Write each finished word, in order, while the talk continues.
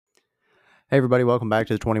Hey, everybody, welcome back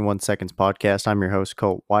to the 21 Seconds Podcast. I'm your host,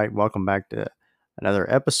 Colt White. Welcome back to another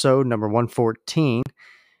episode, number 114.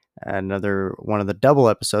 Another one of the double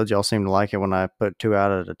episodes. Y'all seem to like it when I put two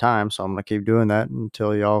out at a time, so I'm going to keep doing that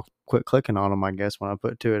until y'all quit clicking on them, I guess, when I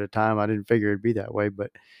put two at a time. I didn't figure it'd be that way,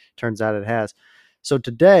 but turns out it has. So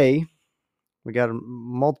today, we got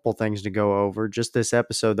multiple things to go over. Just this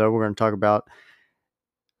episode, though, we're going to talk about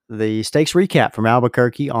the stakes recap from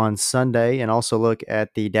Albuquerque on Sunday and also look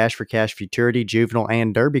at the Dash for Cash Futurity, Juvenile,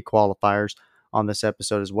 and Derby qualifiers on this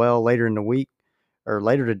episode as well. Later in the week, or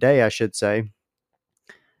later today, I should say,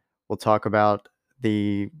 we'll talk about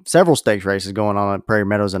the several stakes races going on at Prairie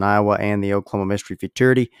Meadows in Iowa and the Oklahoma Mystery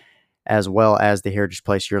Futurity, as well as the Heritage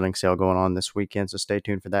Place yearling sale going on this weekend. So stay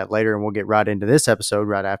tuned for that later, and we'll get right into this episode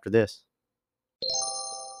right after this.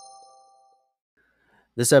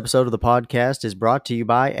 This episode of the podcast is brought to you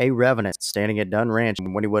by A Revenant, standing at Dunn Ranch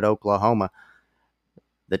in Wynnewood, Oklahoma.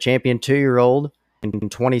 The champion 2-year-old in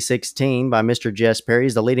 2016 by Mr. Jess Perry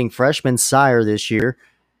is the leading freshman sire this year.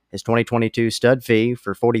 His 2022 stud fee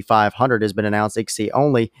for $4,500 has been announced XC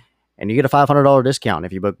only, and you get a $500 discount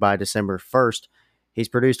if you book by December 1st. He's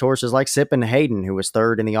produced horses like Sippin' Hayden, who was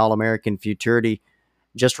third in the All-American Futurity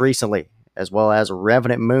just recently, as well as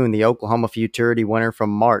Revenant Moon, the Oklahoma Futurity winner from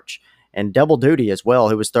March, and Double Duty as well,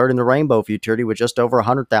 who was third in the Rainbow Futurity with just over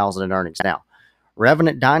 $100,000 in earnings now.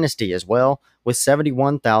 Revenant Dynasty as well with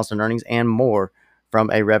 $71,000 in earnings and more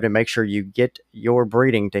from A Revenant. Make sure you get your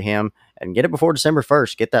breeding to him and get it before December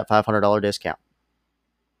 1st. Get that $500 discount.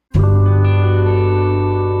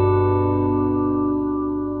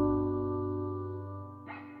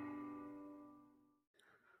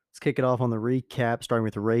 Let's kick it off on the recap, starting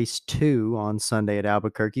with race 2 on Sunday at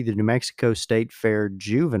Albuquerque, the New Mexico State Fair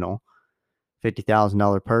Juvenile.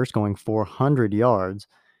 $50,000 purse going 400 yards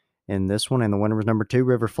in this one, and the winner was number 2,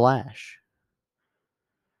 River Flash.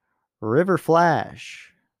 River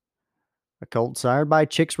Flash, a colt sired by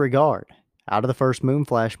Chicks Regard, out of the first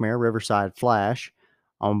Moonflash mare, Riverside Flash,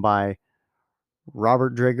 owned by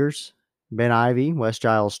Robert Driggers, Ben Ivy, West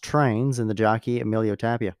Giles Trains, and the jockey Emilio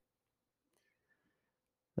Tapia.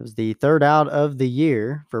 It was the third out of the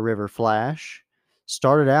year for River Flash.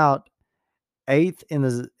 Started out 8th in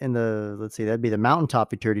the let's see, that'd be the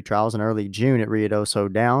Mountaintop Futurity Trials in early June at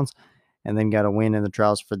Ruidoso Downs, and then got a win in the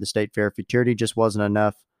trials for the State Fair Futurity. Just wasn't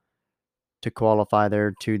enough to qualify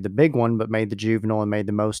there to the big one, but made the Juvenile and made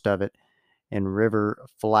the most of it in River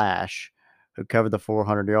Flash, who covered the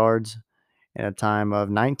 400 yards in a time of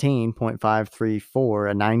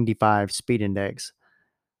 19.534, a 95 speed index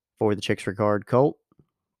for the Chicks Regard colt.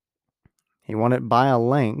 He won it by a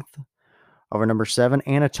length over number 7,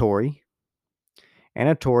 Anatori.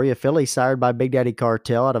 Anatori, a filly sired by Big Daddy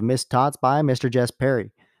Cartel out of Miss Tots by Mr. Jess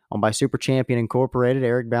Perry. Owned by Super Champion Incorporated,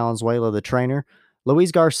 Eric Valenzuela, the trainer. Luis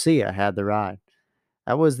Garcia had the ride.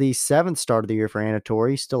 That was the 7th start of the year for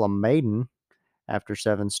Anatori, still a maiden after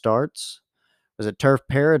 7 starts. Was at Turf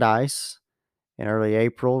Paradise in early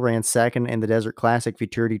April, ran 2nd in the Desert Classic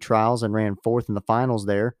Futurity Trials and ran 4th in the finals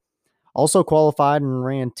there. Also qualified and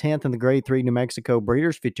ran 10th in the Grade 3 New Mexico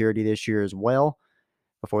Breeders' Futurity this year as well,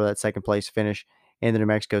 before that second place finish in the New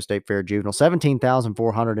Mexico State Fair Juvenile.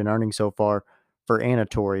 $17,400 in earnings so far for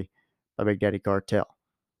Anatori by Big Daddy Cartel.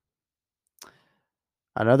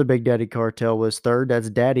 Another Big Daddy Cartel was third.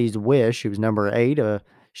 That's Daddy's Wish. She was number 8.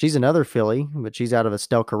 She's another filly, but she's out of a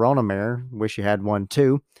Stel Corona mare. Wish you had one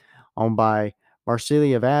too. Owned by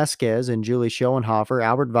Marcelia Vasquez and Julie Schoenhofer.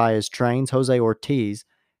 Albert Valles Trains. Jose Ortiz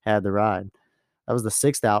had the ride. That was the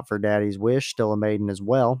 6th out for Daddy's Wish. Still a maiden as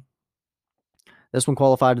well. This one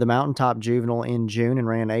qualified to the Mountaintop Juvenile in June and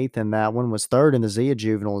ran 8th in that one. Was 3rd in the Zia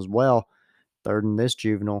Juvenile as well. 3rd in this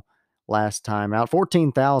Juvenile last time out.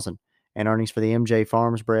 $14,000 in earnings for the MJ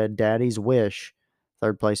Farms bred Daddy's Wish.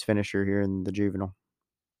 3rd place finisher here in the Juvenile.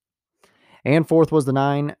 And 4th was the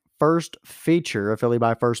 9 First Feature, a filly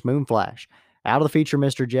by First Moonflash. Out of the feature,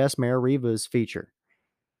 Mr. Jess Mare Riva's feature.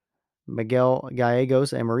 Miguel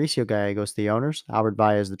Gallegos and Mauricio Gallegos, the owners. Albert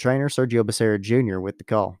Valles, the trainer. Sergio Becerra Jr. with the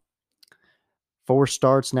call. 4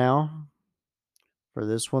 starts now for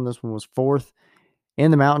this one. This one was 4th in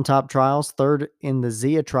the Mountaintop Trials, 3rd in the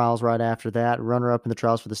Zia Trials right after that, runner-up in the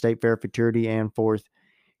trials for the State Fair Futurity, and 4th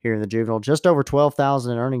here in the Juvenile. Just over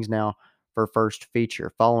 $12,000 in earnings now for First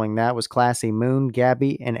Feature. Following that was Classy Moon,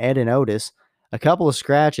 Gabby, and Ed and Otis. A couple of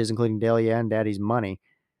scratches, including Delia and Daddy's Money,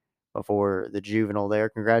 before the Juvenile there.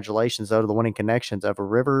 Congratulations, though, to the winning connections of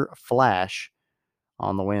River Flash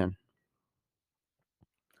on the win.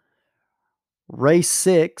 Race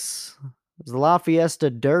 6 was the La Fiesta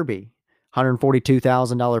Derby.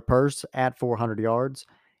 $142,000 purse at 400 yards.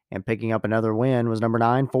 And picking up another win was number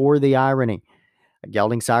 9, For the Irony. A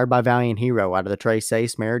gelding sired by Valiant Hero out of the Trace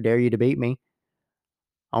Ace mare, Dare You to Beat Me.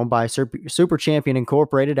 Owned by Super Champion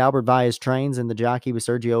Incorporated, Albert Valles trains, and the jockey was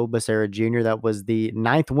Sergio Becerra Jr. That was the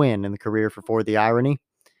 9th win in the career for the Irony.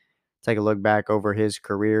 Take a look back over his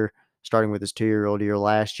career, starting with his 2-year-old year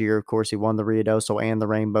last year. Of course, he won the Ruidoso and the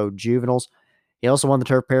Rainbow Juveniles. He also won the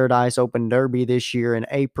Turf Paradise Open Derby this year in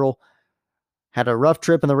April. Had a rough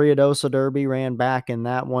trip in the Ruidoso Derby, ran back in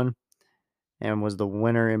that one, and was the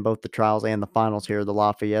winner in both the trials and the finals here, the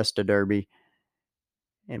La Fiesta Derby.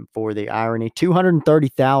 And for the Irony,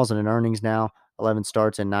 $230,000 in earnings now, 11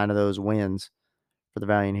 starts and 9 of those wins for the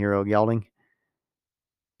Valiant Hero gelding.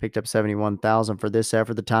 Picked up $71,000 for this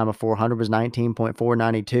effort. The time of 400 was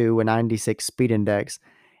 19.492, a 96 speed index,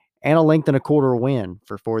 and a length and a quarter win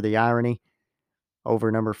for the Irony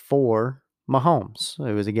over number 4, Mahomes.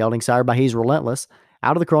 It was a gelding sired by He's Relentless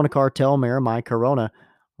out of the Corona Cartel mare, My Corona,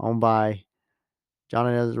 owned by John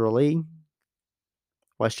and Ezra Lee,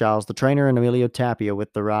 Wes Giles, the trainer, and Emilio Tapia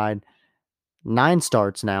with the ride. 9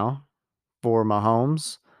 starts now for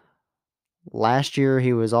Mahomes. Last year,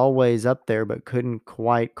 he was always up there, but couldn't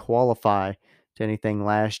quite qualify to anything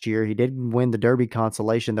last year. He did win the Derby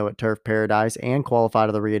consolation, though, at Turf Paradise and qualify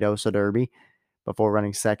to the Ruidoso Derby before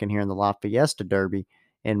running second here in the La Fiesta Derby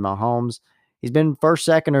in Mahomes. He's been first,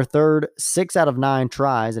 second, or third 6 out of 9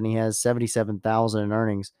 tries, and he has $77,000 in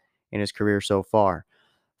earnings in his career so far.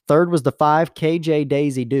 Third was the 5 KJ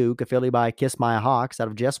Daisy Duke, affiliated by Kiss My Hawks, out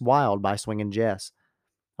of Jess Wild by Swingin' Jess,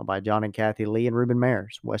 by John and Kathy Lee and Ruben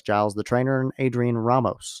Mares. Wes Giles, the trainer, and Adrian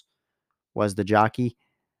Ramos was the jockey.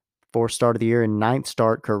 4th start of the year and 9th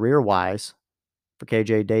start career-wise for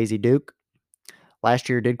KJ Daisy Duke. Last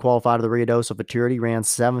year did qualify to the Ruidoso Futurity, ran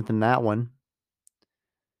 7th in that one.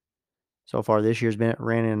 So far this year's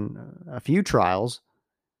ran in a few trials,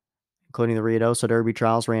 including the Ruidoso Derby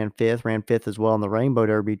trials, ran 5th as well in the Rainbow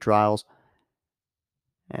Derby trials,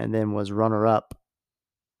 and then was runner-up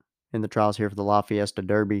in the trials here for the La Fiesta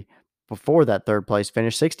Derby before that 3rd place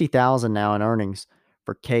finish. $60,000 now in earnings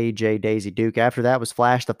for KJ Daisy Duke. After that was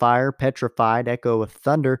Flash the Fire, Petrified, Echo of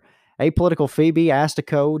Thunder, Apolitical Phoebe,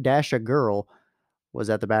 Astico, Dash a Girl was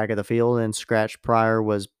at the back of the field, and Scratch Pryor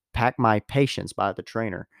was Pack My Patience by the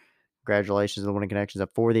trainer. Congratulations to the winning connections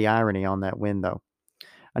up for the Irony on that win, though.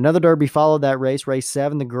 Another Derby followed that race, race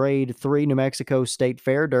 7, the Grade 3 New Mexico State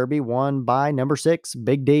Fair Derby, won by number 6,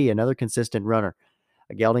 Big D, another consistent runner.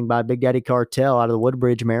 A gelding by Big Daddy Cartel out of the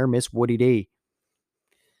Woodbridge mare, Miss Woody D.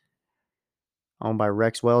 Owned by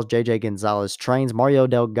Rex Wells, JJ Gonzalez trains. Mario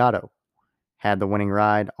Delgado had the winning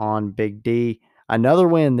ride on Big D. Another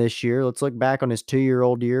win this year. Let's look back on his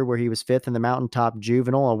 2-year-old year where he was 5th in the Mountaintop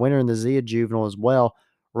Juvenile, a winner in the Zia Juvenile as well.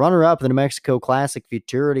 Runner-up in the New Mexico Classic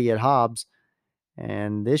Futurity at Hobbs.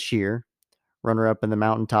 And this year, runner-up in the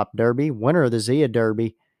Mountaintop Derby, winner of the Zia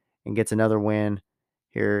Derby, and gets another win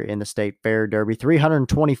here in the State Fair Derby.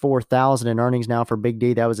 $324,000 in earnings now for Big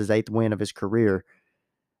D. That was his 8th win of his career.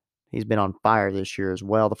 He's been on fire this year as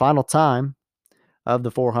well. The final time of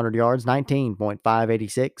the 400 yards,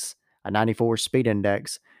 19.586, a 94 speed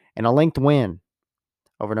index, and a length win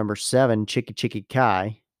over number 7, Chicky Chicky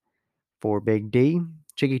Kai for Big D.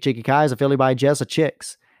 Chicky Chicky Kai is affiliated by Jessa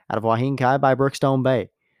Chicks out of Joaquin Kai by Brookstone Bay.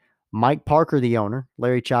 Mike Parker, the owner,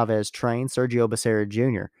 Larry Chavez trained, Sergio Becerra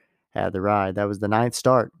Jr. had the ride. That was the 9th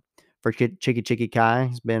start for Chicky Chicky Kai.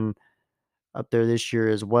 He's been up there this year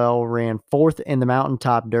as well. Ran 4th in the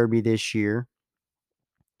Mountaintop Derby this year.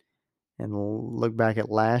 And look back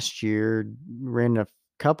at last year, ran a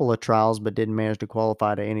couple of trials but didn't manage to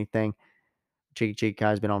qualify to anything. Chicky Chicky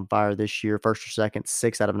Kai's been on fire this year. 1st or 2nd,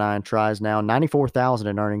 6 out of 9 tries now. $94,000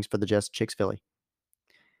 in earnings for the Jess Chicks filly.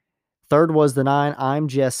 3rd was the 9, I'm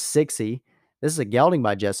Jess Sixy. This is a gelding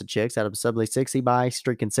by Jessa Chicks out of Subley 60 by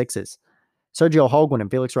Streaking Sixes. Sergio Holguin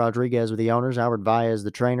and Felix Rodriguez were the owners. Albert Valles,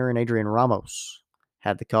 the trainer, and Adrian Ramos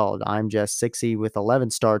had the call. I'm Jess Sixy with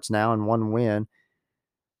 11 starts now and 1 win.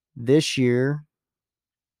 This year,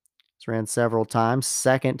 it's ran several times.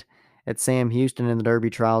 2nd at Sam Houston in the Derby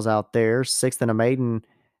trials out there. 6th in a maiden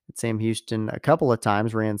at Sam Houston a couple of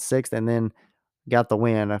times. Ran 6th and then got the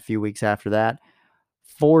win a few weeks after that.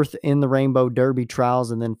 4th in the Rainbow Derby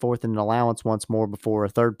trials and then 4th in an allowance once more before a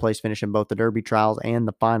 3rd place finish in both the Derby trials and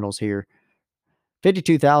the finals here.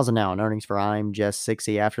 $52,000 now in earnings for I'm Jess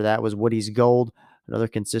Sixy. After that was Woody's Gold, another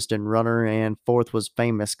consistent runner, and 4th was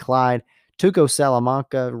Famous Clyde. Tuco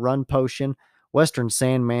Salamanca, Run Potion, Western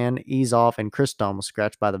Sandman, Ease Off, and Christome was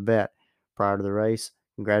scratched by the vet prior to the race.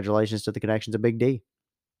 Congratulations to the connections of Big D.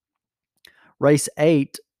 Race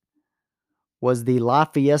 8 was the La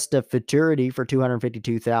Fiesta Futurity for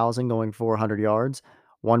 $252,000 going 400 yards,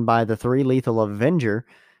 won by the 3 Lethal Avenger.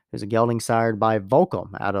 There's a gelding sired by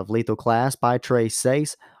Volcom out of Lethal Class by Trey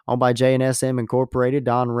Sace, owned by J&SM Incorporated,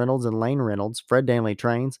 Don Reynolds and Lane Reynolds. Fred Danley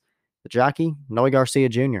trains. The jockey, Noe Garcia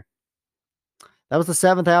Jr. That was the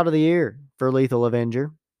 7th out of the year for Lethal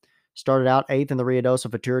Avenger. Started out 8th in the Ruidoso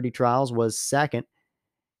Futurity Trials, was 2nd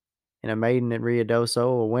in a maiden at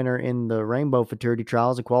Ruidoso, a winner in the Rainbow Futurity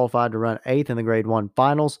Trials, and qualified to run 8th in the Grade 1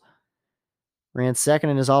 Finals. Ran 2nd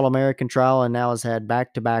in his All-American trial and now has had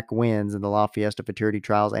back-to-back wins in the La Fiesta Futurity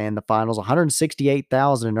Trials and the Finals.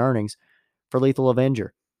 $168,000 in earnings for Lethal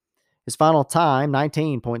Avenger. His final time,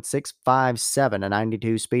 19.657, a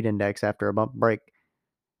 92 speed index after a bump break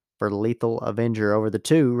for Lethal Avenger over the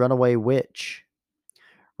 2, Runaway Witch.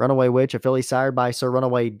 Runaway Witch, a filly sired by Sir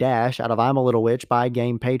Runaway Dash out of I'm a Little Witch by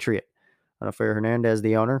Game Patriot. Onofre Hernandez,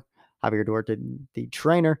 the owner, Javier Duarte, the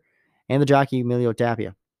trainer, and the jockey Emilio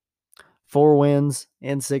Tapia. 4 wins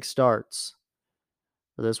in 6 starts.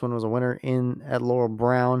 So this one was a winner at Laurel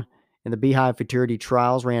Brown in the Beehive Futurity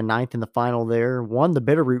Trials, ran 9th in the final there, won the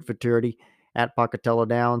Bitterroot Futurity at Pocatello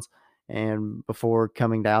Downs, and before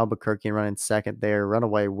coming to Albuquerque and running 2nd there,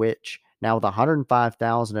 Runaway Witch, now with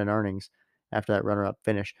 $105,000 in earnings after that runner-up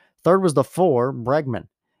finish. 3rd was the 4, Bregman,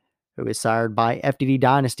 who is sired by FDD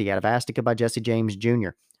Dynasty out of Azteca by Jesse James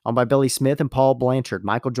Jr., owned by Billy Smith and Paul Blanchard,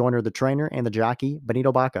 Michael Joyner, the trainer, and the jockey,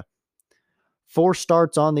 Benito Baca. 4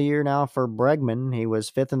 starts on the year now for Bregman. He was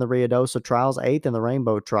 5th in the Ruidoso Trials, 8th in the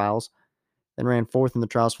Rainbow Trials, then ran 4th in the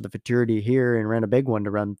trials for the Futurity here and ran a big one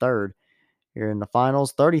to run 3rd here in the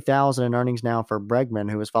finals. $30,000 in earnings now for Bregman,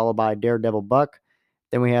 who was followed by Daredevil Buck.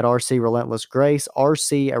 Then we had RC Relentless Grace,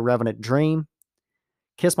 RC A Revenant Dream,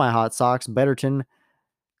 Kiss My Hot Socks, Betterton,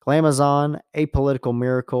 Glamazon, Apolitical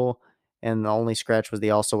Miracle, and the only scratch was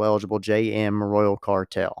the also eligible JM Royal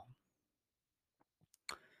Cartel.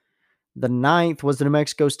 The 9th was the New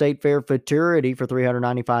Mexico State Fair Futurity for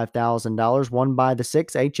 $395,000, won by the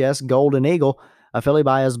 6 HS Golden Eagle, a filly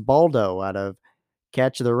by Osbaldo out of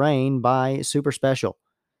Catch the Rain by Super Special.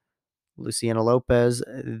 Luciano Lopez,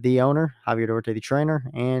 the owner, Javier Duarte, the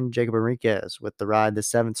trainer, and Jacob Enriquez with the ride, the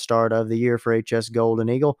 7th start of the year for HS Golden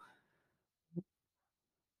Eagle.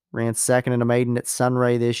 Ran 2nd in a maiden at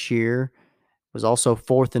Sunray this year. Was also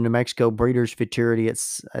 4th in New Mexico Breeders' Futurity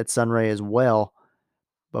at Sunray as well,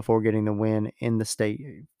 before getting the win in the State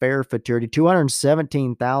Fair Futurity.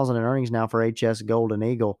 $217,000 in earnings now for HS Golden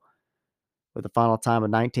Eagle, with a final time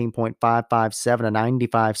of 19.557, a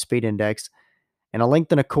 95 speed index, and a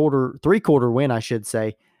length and a quarter, 3/4 win, I should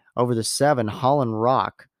say, over the 7 Holland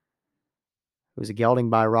Rock, who's a gelding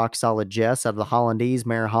by Rock Solid Jess out of the Hollandese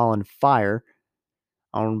mare Holland Fire,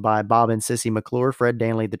 owned by Bob and Sissy McClure. Fred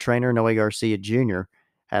Danley, the trainer, Noe Garcia Jr.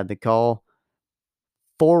 had the call.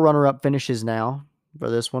 4 runner-up finishes now for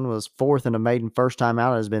this one. Was 4th in a maiden first time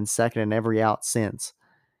out, has been 2nd in every out since,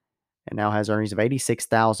 and now has earnings of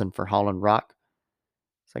 $86,000 for Holland Rock,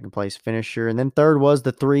 2nd place finisher. And then 3rd was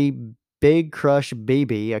the 3 Big Crush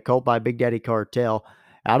BB, a colt by Big Daddy Cartel,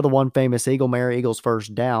 out of the One Famous Eagle mare, Eagle's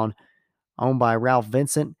First Down, owned by Ralph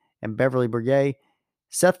Vincent and Beverly Breguet.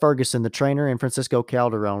 Seth Ferguson, the trainer, and Francisco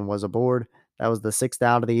Calderon was aboard. That was the 6th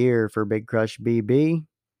out of the year for Big Crush BB.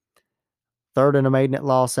 3rd in a maiden at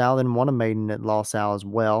La Salle, then won a maiden at La Salle as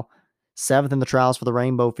well. 7th in the trials for the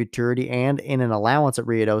Rainbow Futurity and in an allowance at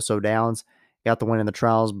Ruidoso Downs. Got the win in the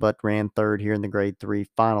trials, but ran 3rd here in the Grade 3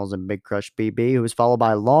 finals in Big Crush BB, who was followed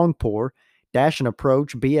by Long Pour, Dash and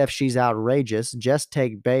Approach, BF She's Outrageous, Just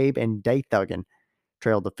Take Babe, and Day Thuggin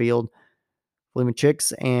trailed the field. Flumin'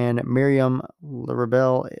 Chicks and Miriam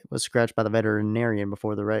LaRebelle was scratched by the veterinarian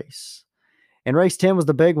before the race. And race 10 was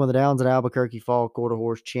the big one, the Downs at Albuquerque Fall Quarter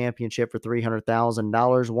Horse Championship for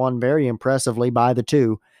 $300,000, won very impressively by the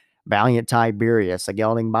 2, Valiant Tiberius, a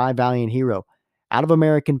gelding by Valiant Hero, out of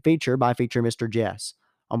American Feature by Feature Mr. Jess,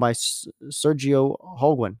 owned by Sergio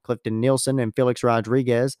Holguin, Clifton Nielsen, and Felix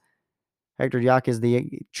Rodriguez. Hector Yaquez,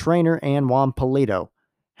 the trainer, and Juan Polito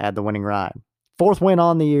had the winning ride. 4th win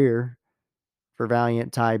on the year for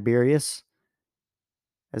Valiant Tiberius,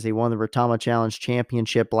 as he won the Retama Challenge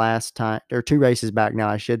Championship last time, or 2 races back now,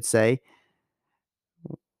 I should say.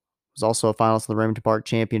 Was also a finalist in the Remington Park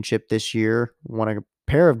Championship this year. Won a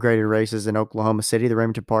pair of graded races in Oklahoma City, the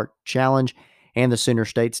Remington Park Challenge and the Sooner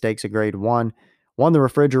State Stakes at Grade 1. Won the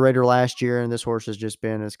Refrigerator last year, and this horse has just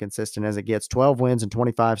been as consistent as it gets. 12 wins and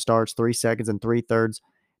 25 starts, 3 seconds and 3/3.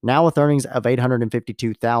 Now with earnings of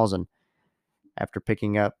 $852,000 after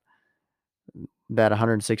picking up that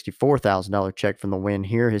 $164,000 check from the win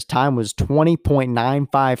here. His time was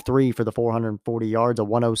 20.953 for the 440 yards, a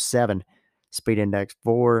 107 speed index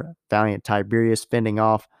for Valiant Tiberius, fending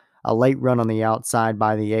off a late run on the outside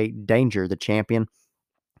by the 8 Danger, the champion,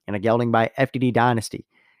 and a gelding by FDD Dynasty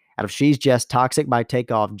Out of She's Just Toxic by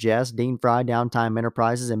Takeoff Jess, Dean Fry, Downtime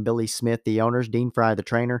Enterprises, and Billy Smith, the owners, Dean Fry, the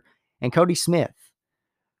trainer, and Cody Smith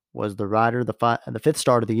was the rider, the fifth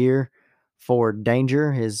start of the year for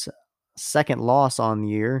Danger, his second loss on the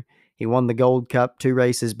year. He won the Gold Cup 2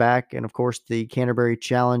 races back, and of course the Canterbury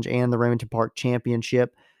Challenge and the Remington Park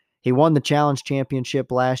Championship. He won the Challenge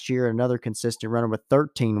Championship last year, another consistent runner with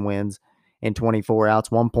 13 wins in 24 outs,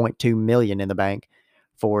 $1.2 million in the bank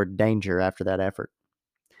for Danger after that effort.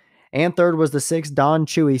 And third was the 6 Don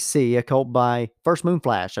Chewy C, a colt by First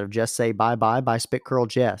Moonflash out of Just Say Bye Bye by Spit Curl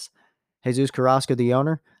Jess. Jesus Carrasco, the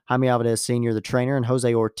owner, Jaime Alvarez Sr., the trainer, and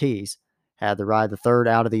Jose Ortiz had the ride, the third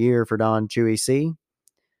out of the year for Don Chewy C.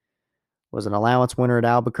 Was an allowance winner at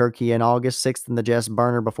Albuquerque in August, sixth in the Jess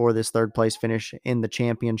Burner before this third place finish in the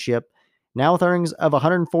championship. Now with earnings of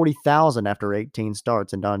 $140,000 after 18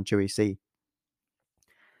 starts in Don Chewy C.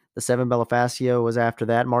 The 7 Bonifacio was after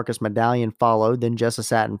that. Marcus Medallion followed. Then Jessa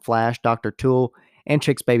Satin Flash, Dr. Tool, and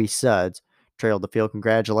Chicks Baby Suds trailed the field.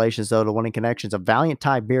 Congratulations, though, to Winning Connections of Valiant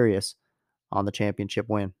Tiberius on the championship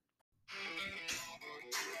win.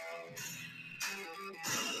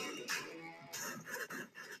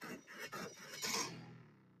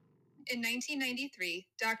 In 1993,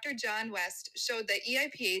 Dr. John West showed that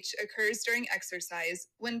EIPH occurs during exercise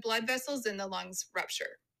when blood vessels in the lungs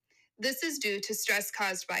rupture. This is due to stress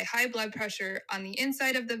caused by high blood pressure on the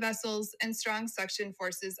inside of the vessels and strong suction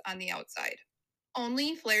forces on the outside.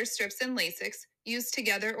 Only flare strips and Lasix, used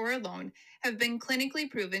together or alone, have been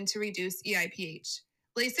clinically proven to reduce EIPH.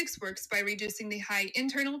 Lasix works by reducing the high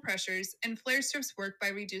internal pressures, and flare strips work by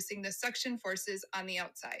reducing the suction forces on the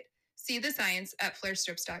outside. See the science at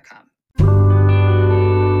flarestrips.com.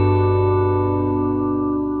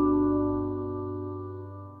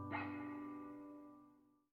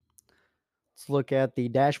 Let's look at the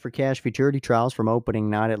Dash for Cash futurity trials from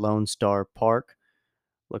opening night at Lone Star Park.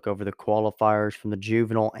 Look over the qualifiers from the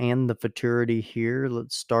juvenile and the futurity here.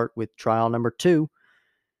 Let's start with trial number 2.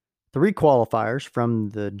 3 qualifiers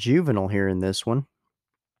from the juvenile here in this one.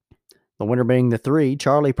 The winner being the 3,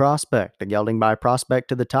 Charlie Prospect, a gelding by Prospect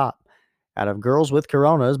to the top. Out of Girls with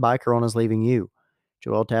Coronas by Coronas Leaving You.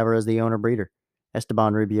 Joel Tavares, the owner breeder.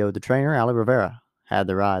 Esteban Rubio, the trainer. Ali Rivera had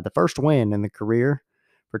the ride. The first win in the career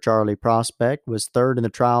for Charlie Prospect was third in the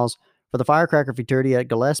trials for the Firecracker Futurity at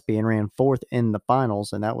Gillespie and ran fourth in the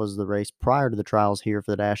finals, and that was the race prior to the trials here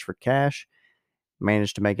for the Dash for Cash.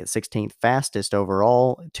 Managed to make it 16th fastest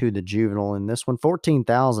overall to the juvenile in this one.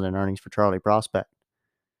 $14,000 in earnings for Charlie Prospect.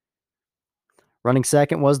 Running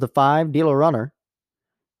second was the 5 Dealer Runner,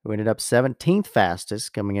 who ended up 17th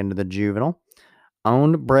fastest coming into the juvenile.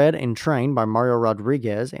 Owned, bred, and trained by Mario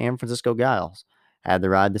Rodriguez and Francisco Giles. Had the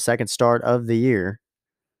ride, the second start of the year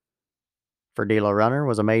for Dealer Runner.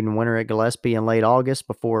 Was a maiden winner at Gillespie in late August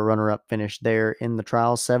before a runner-up finished there in the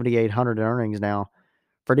trials. $7,800 in earnings now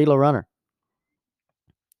for Dealer Runner.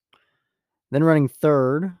 Then running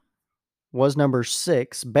third was number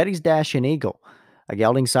 6, Betty's Dashing Eagle. A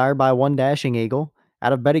gelding sired by 1 Dashing Eagle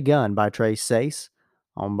out of Betty Gunn by Trace Sace.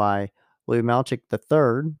 Owned by Louis Malchik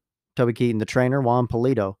III. Toby Keaton, the trainer. Juan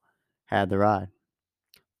Polito had the ride.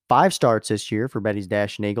 5 starts this year for Betty's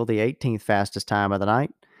Dashing Eagle, the 18th fastest time of the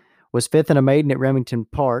night. Was 5th in a maiden at Remington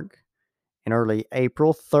Park in early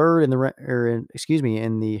April. 3rd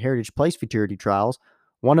in the Heritage Place Futurity Trials.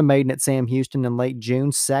 Won a maiden at Sam Houston in late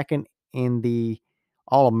June. 2nd in the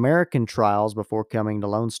All-American Trials before coming to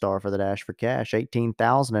Lone Star for the Dash for Cash.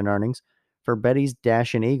 $18,000 in earnings for Betty's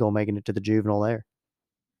Dashing Eagle, making it to the juvenile there.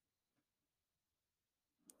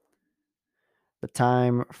 The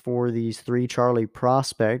time for these 3, Charlie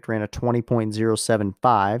Prospect ran a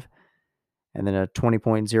 20.075 and then a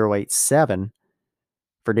 20.087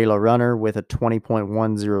 for Dealer Runner with a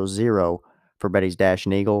 20.100 for Betty's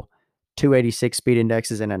Dashing Eagle. 286 speed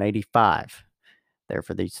indexes and an 85 there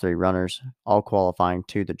for these 3 runners, all qualifying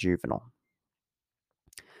to the juvenile.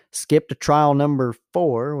 Skip to trial number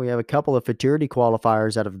 4. We have a couple of futurity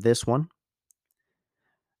qualifiers out of this one.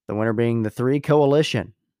 The winner being the 3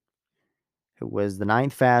 Coalition, who was the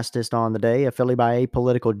 9th fastest on the day, a filly by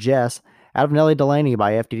Apolitical Jess, out of Nellie Delaney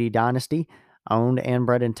by FDD Dynasty, owned and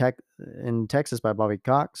bred in Texas by Bobby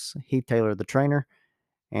Cox, Heath Taylor, the trainer,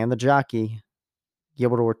 and the jockey,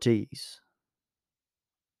 Gilbert Ortiz.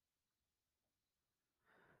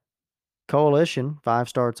 Coalition, 5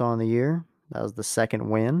 starts on the year. That was the second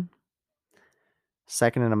win.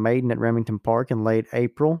 2nd in a maiden at Remington Park in late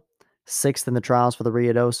April. 6th in the trials for the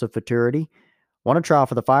Ruidoso Futurity. Won a trial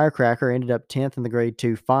for the Firecracker, ended up 10th in the Grade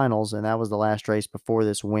 2 finals, and that was the last race before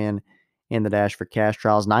this win in the Dash for Cash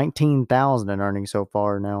trials. $19,000 in earnings so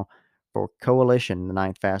far now for Coalition, the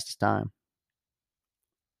 9th fastest time.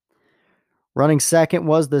 Running second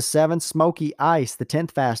was the 7th Smoky Ice, the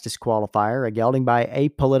 10th fastest qualifier, a gelding by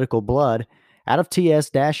Apolitical Blood, out of TS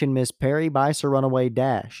Dash and Miss Perry by Sir Runaway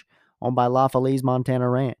Dash, owned by La Feliz Montana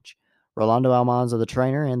Ranch. Rolando Almanza, the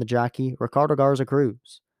trainer, and the jockey Ricardo Garza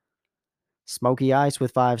Cruz. Smoky Ice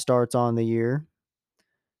with 5 starts on the year.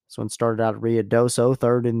 This one started out at Ruidoso,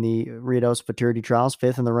 third in the Ruidoso Futurity Trials,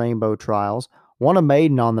 fifth in the Rainbow Trials, won a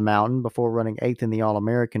maiden on the mountain before running eighth in the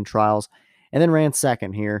All-American Trials, and then ran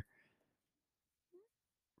second here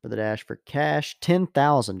for the Dash for Cash.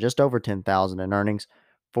 10,000, just over 10,000 in earnings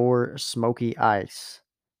for Smoky Ice.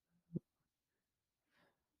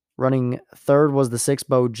 Running third was the 6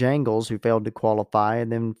 Bojangles, who failed to qualify,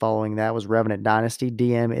 and then following that was Revenant Dynasty,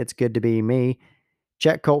 DM It's Good to Be Me,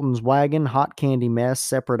 Chet Colton's Wagon, Hot Candy Mess,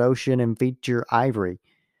 Separate Ocean, and Feature Ivory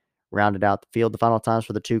rounded out the field. The final times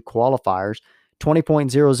for the 2 qualifiers,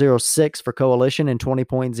 20.006 for Coalition and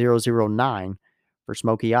 20.009 for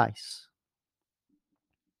Smoky Ice.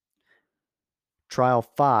 Trial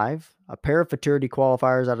 5, a pair of futurity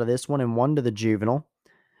qualifiers out of this one and one to the juvenile.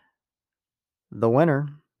 The winner,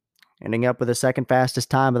 ending up with the second fastest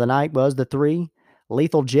time of the night, was the 3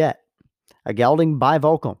 Lethal Jet, a gelding by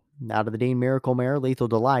Volcom, out of the Dean Miracle Mare, Lethal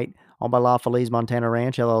Delight, owned by La Feliz Montana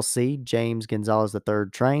Ranch, LLC, James Gonzalez III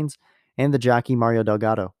trains, and the jockey Mario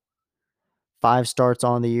Delgado. 5 starts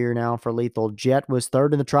on the year now for Lethal Jet, was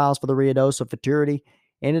third in the trials for the Ruidoso Futurity,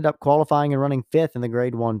 ended up qualifying and running 5th in the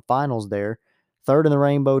Grade 1 finals there, 3rd in the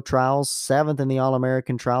Rainbow Trials, 7th in the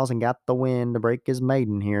All-American Trials, and got the win to break his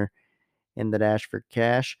maiden here in the Dash for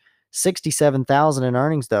Cash. 67,000 in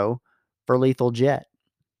earnings, though, for Lethal Jet.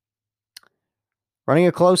 Running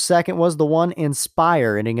a close second was the 1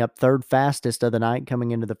 Inspire, ending up third fastest of the night coming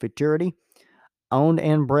into the Futurity. Owned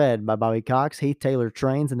and bred by Bobby Cox, Heath Taylor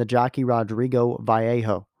trains, and the jockey Rodrigo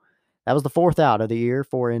Vallejo. That was the 4th out of the year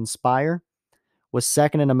for Inspire. Was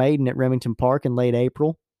second in a maiden at Remington Park in late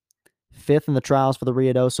April. 5th in the trials for the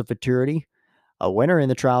Ruidoso Futurity. A winner in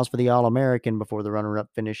the trials for the All-American before the runner-up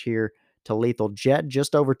finish here to Lethal Jet.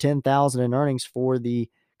 Just over 10,000 in earnings for the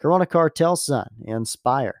Corona Cartel son,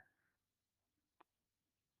 Inspire.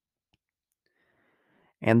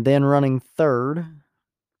 And then running third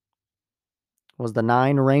was the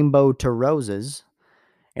 9 Rainbow to Roses,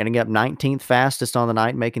 ending up 19th fastest on the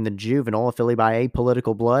night, making the juvenile, a filly by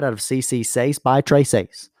Apolitical Blood out of CC Sace by Trace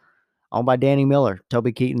Ace. Owned by Danny Miller,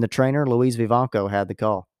 Toby Keaton the trainer, Luis Vivanco had the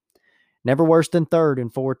call. Never worse than third in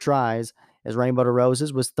 4 tries, as Rainbow to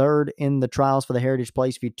Roses was third in the trials for the Heritage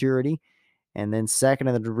Place Futurity, and then second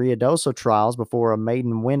in the Ruidoso trials before a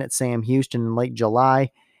maiden win at Sam Houston in late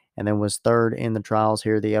July, and then was third in the trials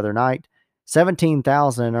here the other night.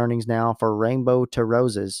 17,000 in earnings now for Rainbow to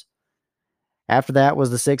Roses. After that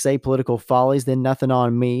was the 6 Apolitical Follies, then Nothing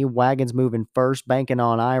on Me, Wagons moving first, Banking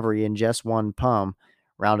on Ivory, and Just One Pum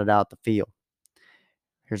rounded out the field.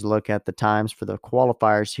 Here's a look at the times for the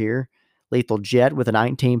qualifiers here. Lethal Jet with a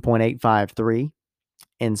 19.853,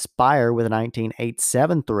 Inspire with a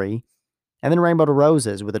 19.873, and then Rainbow to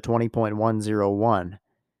Roses with a 20.101.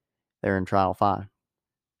 They're in Trial 5.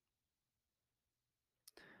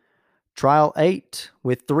 Trial 8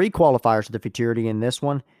 with 3 qualifiers to the Futurity in this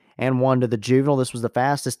one and 1 to the Juvenile. This was the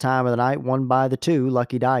fastest time of the night, won by the 2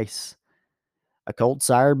 Lucky Dice. A colt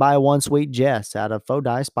sired by a 1 Sweet Jess out of Faux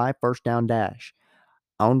Dice by First Down Dash.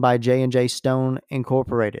 Owned by J&J Stone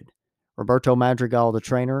Incorporated. Roberto Madrigal, the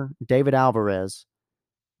trainer. David Alvarez,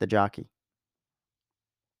 the jockey.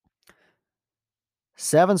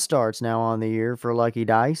 7 starts now on the year for Lucky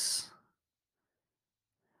Dice.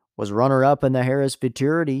 Was runner-up in the Harris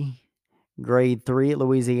Futurity, Grade 3 at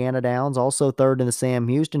Louisiana Downs. Also third in the Sam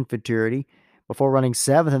Houston Futurity before running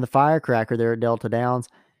 7th in the Firecracker there at Delta Downs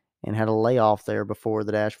and had a layoff there before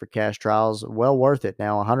the Dash for Cash trials. Well worth it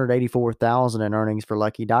now. 184,000 in earnings for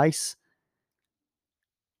Lucky Dice.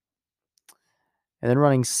 And then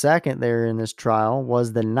running second there in this trial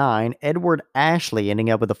was the 9, Edward Ashley,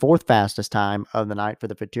 ending up with the 4th fastest time of the night for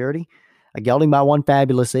the Futurity. A gelding by One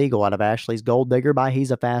Fabulous Eagle out of Ashley's Gold Digger by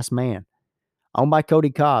He's a Fast Man. Owned by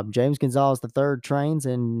Cody Cobb, James Gonzalez III trains,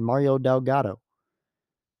 and Mario Delgado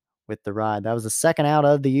with the ride. That was the 2nd out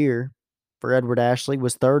of the year for Edward Ashley.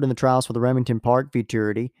 Was 3rd in the trials for the Remington Park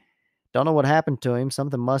Futurity. Don't know what happened to him.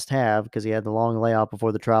 Something must have, because he had the long layoff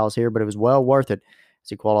before the trials here, but it was well worth it as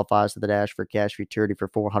he qualifies to the Dash for Cash Futurity for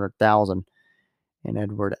 400,000. And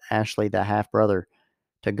Edward Ashley, the half-brother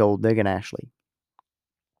to Gold Diggin' Ashley.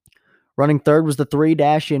 Running third was the 3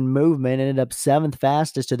 Dash in Movement, ended up 7th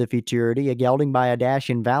fastest to the Futurity, a gelding by a Dash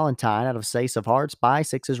in Valentine out of Sace of Hearts by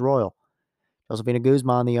Sixes Royal. Josefina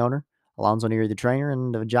Guzman, the owner, Alonzo Neary, the trainer,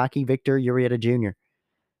 and the jockey Victor Urieta Jr.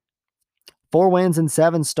 4 wins and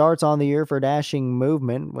 7 starts on the year for Dashing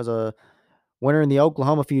Movement. Was a Winner in the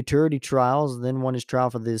Oklahoma Futurity Trials, then won his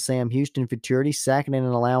trial for the Sam Houston Futurity, second in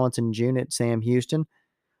an allowance in June at Sam Houston.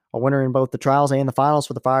 A winner in both the trials and the finals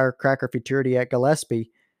for the Firecracker Futurity at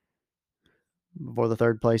Gillespie before the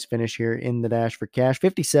third place finish here in the Dash for Cash.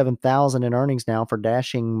 $57,000 in earnings now for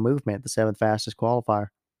Dashing Movement, the seventh fastest qualifier.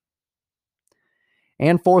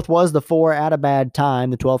 And fourth was the 4 At a Bad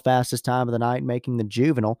Time, the 12th fastest time of the night, making the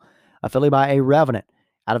Juvenile, a filly by A Revenant,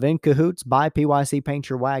 out of In Cahoots by PYC Paint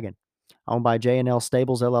Your Wagon, owned by J&L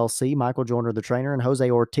Stables LLC. Michael Joyner, the trainer, and Jose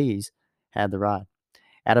Ortiz had the ride.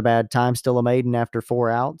 At a Bad Time, still a maiden after 4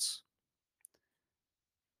 outs.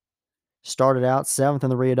 Started out 7th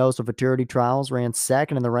in the Ruidoso Futurity Trials, ran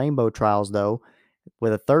 2nd in the Rainbow Trials, though,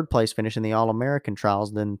 with a 3rd place finish in the All-American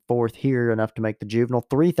Trials, then 4th here, enough to make the Juvenile.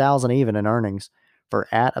 $3,000 even in earnings for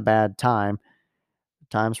At a Bad Time.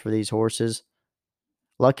 Times for these horses: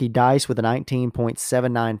 Lucky Dice with a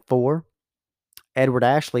 19.794, Edward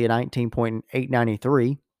Ashley a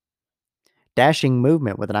 19.893, Dashing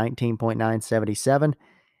Movement with a 19.977,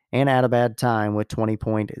 and At a Bad Time with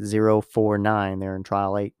 20.049 there in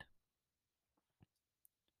Trial 8.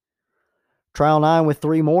 Trial 9 with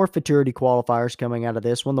 3 more Futurity qualifiers coming out of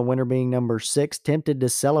this one, the winner being number 6, Tempted to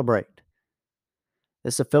Celebrate.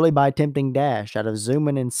 This is a filly by Tempting Dash out of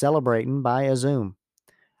Zoomin' and Celebrating by Azoom.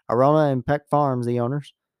 Arona and Peck Farms, the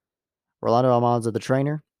owners. Rolando Almanza, the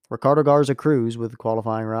trainer. Ricardo Garza Cruz with the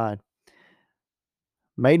qualifying ride.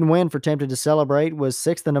 Maiden win for Tempted to Celebrate was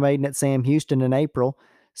 6th in a maiden at Sam Houston in April,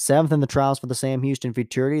 7th in the trials for the Sam Houston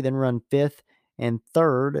Futurity, then run 5th and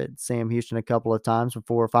 3rd at Sam Houston a couple of times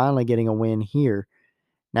before finally getting a win here.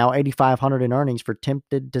 Now $8,500 in earnings for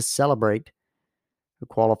Tempted to Celebrate, who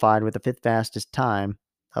qualified with the 5th fastest time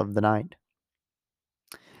of the night.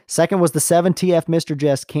 Second was the 7 TF Mr.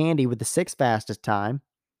 Jess Candy with the 6th fastest time.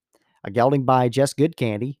 A gelding by Jess Good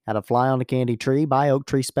Candy out of Fly on the Candy Tree by Oak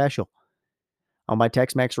Tree Special. Owned by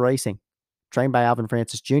Tex-Mex Racing. Trained by Alvin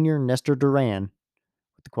Francis Jr. and Nestor Duran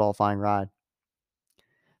with the qualifying ride.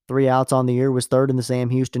 3 outs on the year, was 3rd in the Sam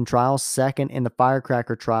Houston Trials, 2nd in the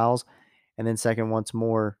Firecracker Trials, and then 2nd once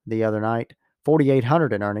more the other night.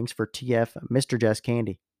 $4,800 in earnings for TF Mr. Jess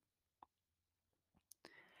Candy.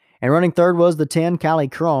 And running 3rd was the 10 Cali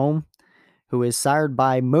Chrome, who is sired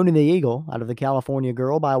by Moon the Eagle out of the California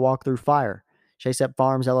Girl by Walk Through Fire. Chase Up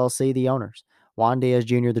Farms LLC, the owners. Juan Diaz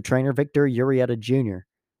Jr., the trainer. Victor Urieta Jr.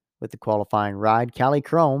 with the qualifying ride. Cali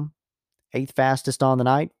Chrome, 8th fastest on the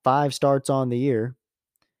night, 5 starts on the year.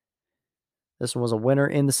 This one was a winner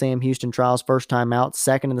in the Sam Houston Trials, first time out,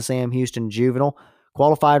 2nd in the Sam Houston Juvenile.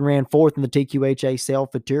 Qualified and ran 4th in the TQHA Sale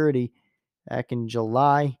Futurity back in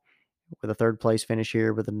July, with a 3rd place finish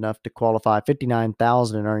here with enough to qualify.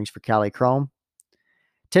 $59,000 in earnings for Cali Chrome.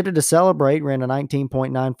 Tempted to Celebrate ran a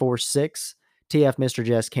 19.946. TF Mr.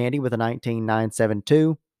 Jess Candy with a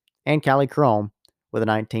 19.972. And Cali Chrome with a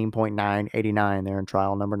 19.989 there in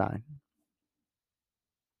trial number 9.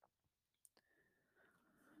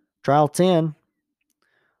 Trial 10.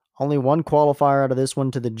 Only one qualifier out of this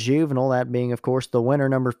one to the Juvenile, that being, of course, the winner,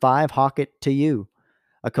 number 5, Hawk It To You.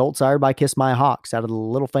 A colt sired by Kiss My Hawks out of the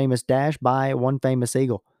Little Famous Dash by One Famous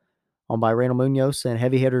Eagle. Owned by Randall Munoz and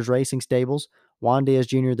Heavy Hitters Racing Stables. Juan Diaz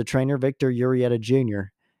Jr., the trainer. Victor Urieta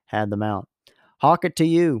Jr. had the mount. Hawk It To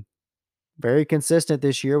You. Very consistent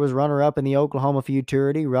this year. Was runner-up in the Oklahoma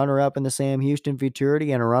Futurity, runner-up in the Sam Houston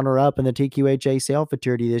Futurity, and a runner-up in the TQHA Sale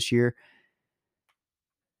Futurity this year.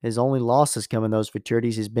 His only losses come in those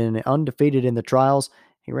futurities. He's been undefeated in the trials.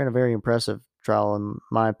 He ran a very impressive trial, in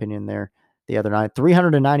my opinion, there the other night.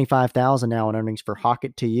 $395,000 now in earnings for Hawk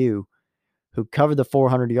It To You, who covered the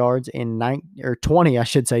 400 yards in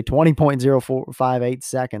 20.0458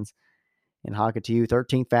 seconds. And Hawk It To You,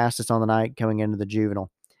 13th fastest on the night coming into the Juvenile.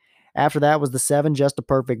 After that was the 7, Just a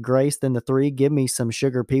Perfect Grace. Then the 3, Give Me Some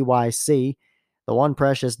Sugar PYC. The 1,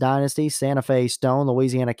 Precious Dynasty. Santa Fe Stone,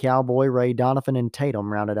 Louisiana Cowboy, Ray Donovan, and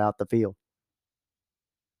Tatum rounded out the field.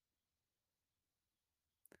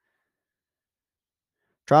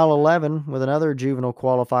 Trial 11 with another Juvenile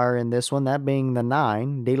qualifier in this one, that being the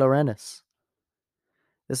 9, De Laurentiis.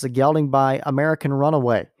 This is a gelding by American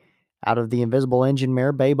Runaway out of the Invisible Engine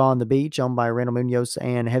Mare, Babe on the Beach, owned by Randall Munoz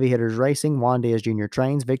and Heavy Hitters Racing. Juan Diaz Jr.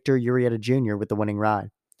 trains. Victor Urieta Jr. with the winning ride.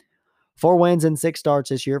 4 wins and 6 starts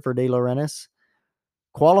this year for De Laurentiis.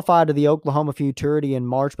 Qualified to the Oklahoma Futurity in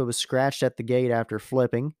March, but was scratched at the gate after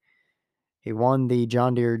flipping. He won the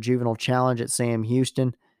John Deere Juvenile Challenge at Sam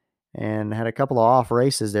Houston and had a couple of off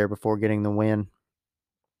races there before getting the win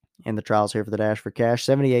in the trials here for the Dash for Cash.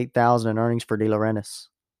 $78,000 in earnings for De Laurentiis.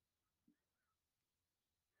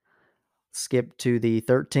 Skip to the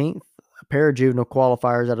 13th. A pair of Juvenile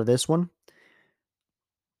qualifiers out of this one.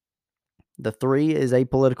 The 3 is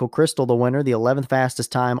Apolitical Crystal, the winner, the 11th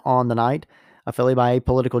fastest time on the night. A filly by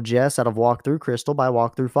Apolitical Jess out of Walk Through Crystal by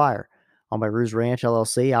Walk Through Fire. Owned by Ruse Ranch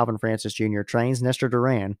LLC, Alvin Francis Jr. trains. Nestor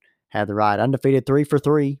Duran had the ride. Undefeated 3 for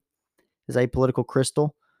 3 is Apolitical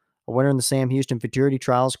Crystal. A winner in the Sam Houston Futurity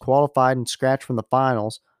Trials, qualified and scratched from the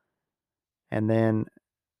finals. And then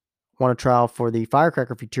won a trial for the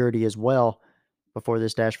Firecracker Futurity as well before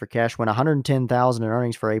this Dash for Cash. Went $110,000 in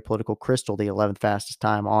earnings for Apolitical Crystal, the 11th fastest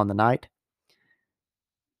time on the night.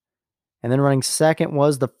 And then running second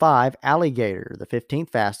was the 5, Alligator, the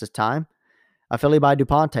 15th fastest time. A filly by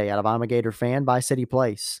DuPonte out of I'm a Gator Fan by City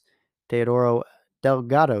Place. Teodoro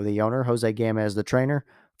Delgado, the owner. Jose Gamez, the trainer.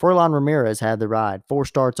 Furlan Ramirez had the ride. 4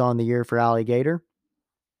 starts on the year for Alligator.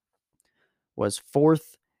 Was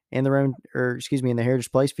fourth in the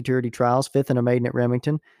Heritage Place Futurity Trials, 5th in a maiden at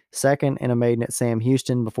Remington, 2nd in a maiden at Sam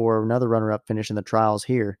Houston before another runner-up finish in the trials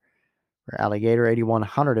here for Alligator.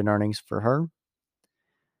 8,100 in earnings for her.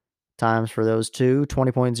 Times for those two,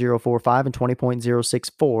 20.045 and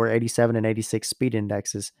 20.064, 87 and 86 speed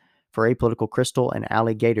indexes for Apolitical Crystal and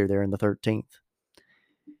Alligator there in the 13th.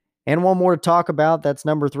 And one more to talk about. That's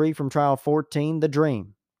number 3 from trial 14, The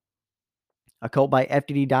Dream. A colt by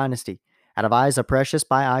FDD Dynasty out of Isa Precious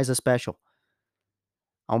by Isa Special.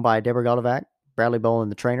 Owned by Deborah Goldavac, Bradley Bolin,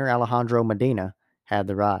 the trainer. Alejandro Medina had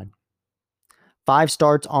the ride. 5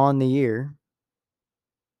 starts on the year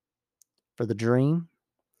for The Dream.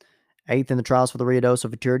 8th in the trials for the Ruidoso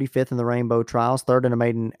Futurity, 5th in the Rainbow Trials, 3rd in a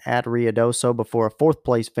maiden at Ruidoso before a 4th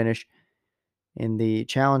place finish in the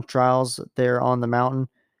Challenge Trials there on the mountain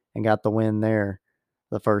and got the win there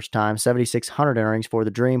the first time. 7,600 in earnings for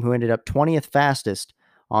The Dream, who ended up 20th fastest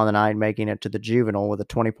on the night, making it to the Juvenile with a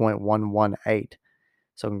 20.118.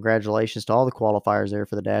 So congratulations to all the qualifiers there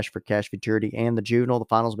for the Dash for Cash Futurity and the Juvenile. The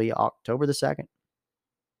finals will be October the 2nd.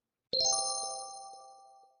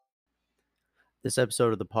 This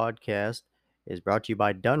episode of the podcast is brought to you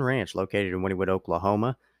by Dunn Ranch, located in Wynnewood,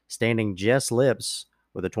 Oklahoma. Standing Jess Lips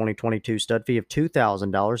with a 2022 stud fee of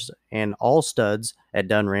 $2,000, and all studs at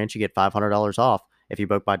Dunn Ranch, you get $500 off if you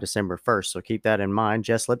book by December 1st. So keep that in mind.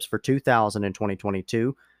 Jess Lips for $2,000 in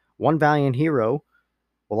 2022. One Valiant Hero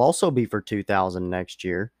will also be for $2,000 next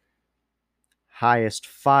year. Highest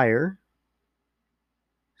Fire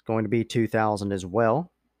is going to be $2,000 as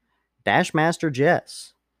well. Dashmaster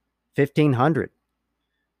Jess, $1,500.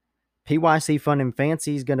 PYC Fun and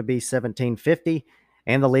Fancy is going to be $1,750,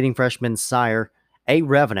 and the leading freshman sire, A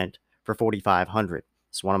Revenant, for $4,500.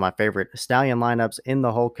 It's one of my favorite stallion lineups in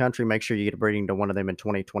the whole country. Make sure you get a breeding to one of them in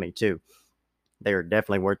 2022. They are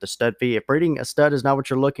definitely worth the stud fee. If breeding a stud is not what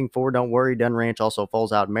you're looking for, don't worry. Dunn Ranch also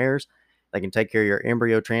foals out mares. They can take care of your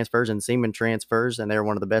embryo transfers and semen transfers, and they're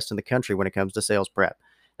one of the best in the country when it comes to sales prep.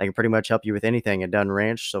 They can pretty much help you with anything at Dunn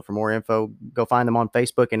Ranch. So for more info, go find them on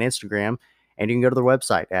Facebook and Instagram. And you can go to their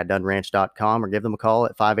website at dunranch.com or give them a call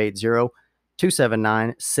at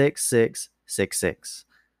 580-279-6666.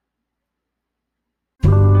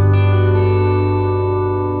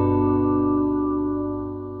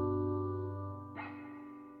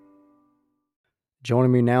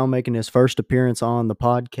 Joining me now, making his first appearance on the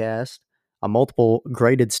podcast, a multiple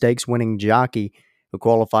graded stakes winning jockey who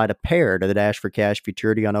qualified a pair to the Dash for Cash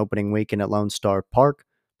Futurity on opening weekend at Lone Star Park.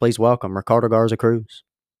 Please welcome Ricardo Garza Cruz.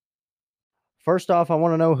 First off, I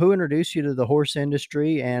want to know who introduced you to the horse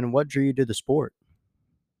industry and what drew you to the sport.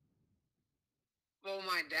 Well,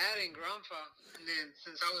 my dad and grandpa, and then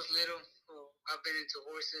since I was little, I've been into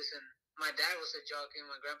horses, and my dad was a jockey, and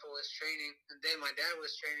my grandpa was training, and then my dad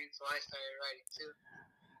was training, so I started riding too.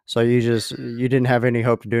 So you didn't have any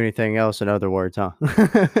hope to do anything else, in other words, huh?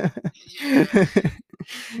 Yeah.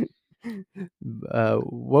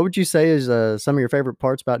 What would you say is some of your favorite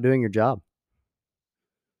parts about doing your job?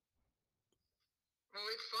 Well,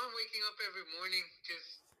 it's fun waking up every morning,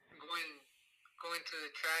 just going to the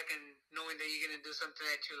track and knowing that you're gonna do something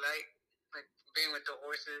that you like being with the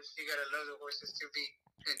horses. You gotta love the horses to be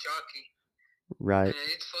a jockey. Right.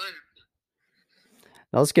 And it's fun.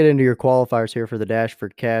 Now let's get into your qualifiers here for the Dash for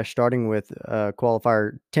Cash, starting with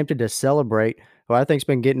qualifier Tempted to Celebrate, who I think's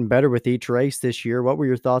been getting better with each race this year. What were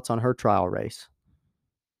your thoughts on her trial race?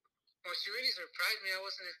 Well, she really surprised me. I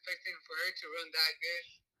wasn't expecting for her to run that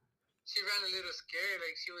good. She ran a little scared,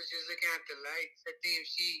 like she was just looking at the lights. I think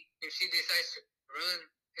if she decides to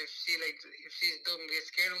run, if she don't get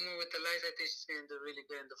scared no more with the lights, I think she's gonna do really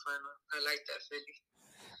good in the final. I like that filly.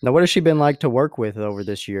 Now, what has she been like to work with over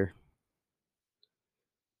this year?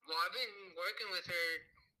 Well, I've been working with her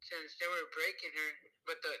since they were breaking her,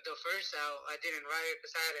 but the first out I didn't ride her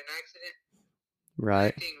because I had an accident.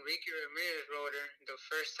 Right. I think Ricky Ramirez rode her the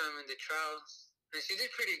first time in the trials, and she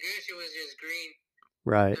did pretty good. She was just green.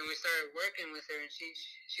 Right. and we started working with her, and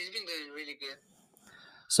she's been doing really good.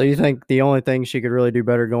 So you think the only thing she could really do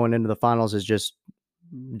better going into the finals is just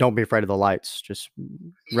don't be afraid of the lights. Just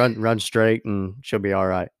run straight, and she'll be all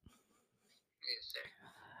right. Yes, sir.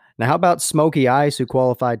 Now, how about Smokey Ice, who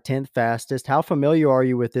qualified 10th fastest? How familiar are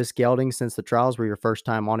you with this gelding since the trials were your first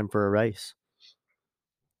time on him for a race?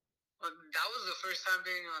 Well, that was the first time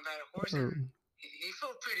being on that horse, and he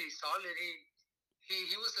felt pretty solid.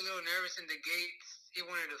 He was a little nervous in the gates. He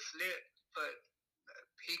wanted to flip, but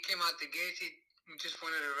he came out the gates. He just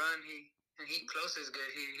wanted to run. He closes good.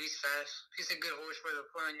 He's fast. He's a good horse for the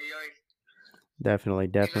 400 yards. Definitely.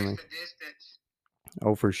 He likes the distance.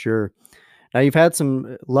 Oh, for sure. Now, you've had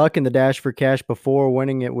some luck in the Dash for Cash before,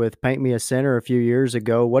 winning it with Paint Me a Center a few years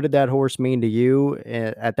ago. What did that horse mean to you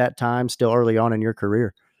at that time, still early on in your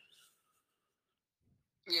career?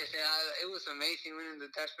 Yes, it was amazing winning the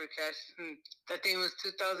Dash for Cash. That thing was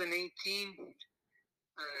 2018.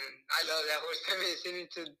 I love that horse. Paint Me a Center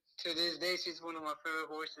to this day. She's one of my favorite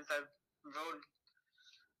horses I've rode.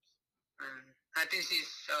 I think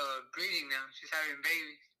she's breeding now. She's having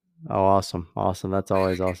babies. Oh, awesome. Awesome. That's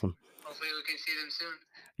always awesome. Hopefully we can see them soon.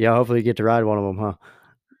 Yeah, hopefully you get to ride one of them, huh?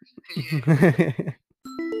 Yeah.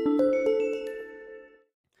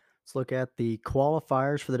 Let's look at the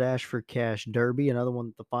qualifiers for the Dash for Cash Derby. Another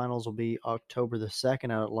one, the finals will be October the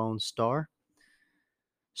 2nd out at Lone Star.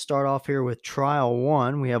 Start off here with Trial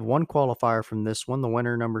 1. We have one qualifier from this one. The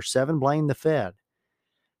winner, number 7, Blame the Fed.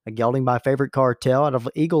 A gelding by Favorite Cartel out of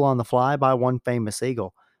Eagle on the Fly by One Famous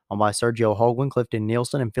Eagle. Owned by Sergio Hoagland, Clifton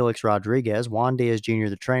Nielsen, and Felix Rodriguez. Juan Diaz Jr.,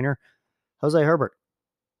 the trainer. Jose Herbert,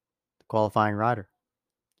 the qualifying rider.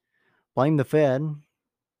 Blame the Fed.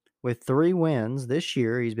 With 3 wins this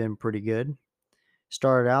year, he's been pretty good.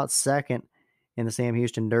 Started out second in the Sam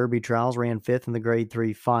Houston Derby trials, ran 5th in the Grade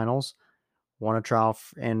 3 finals, won a trial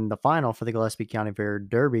in the final for the Gillespie County Fair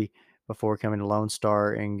Derby before coming to Lone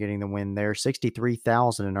Star and getting the win there.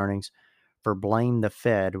 $63,000 in earnings for Blame the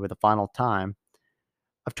Fed with a final time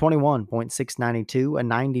of 21.692, a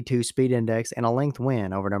 92 speed index, and a length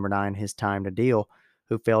win over number 9, His Time to Deal,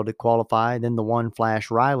 who failed to qualify. Then the 1,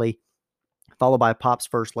 Flash Riley, followed by Pop's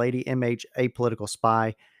First Lady, MH, Apolitical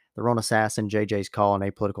Spy, the Rona Assassin, JJ's Call, and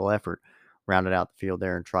Apolitical Effort rounded out the field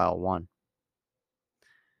there in Trial 1.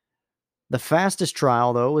 The fastest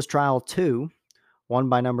trial, though, was Trial 2, won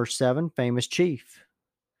by number 7, Famous Chief.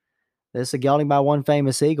 This is a gelding by One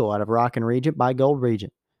Famous Eagle out of Rockin' Regent by Gold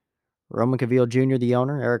Regent. Roman Cavill Jr., the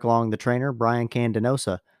owner, Eric Long, the trainer, Brian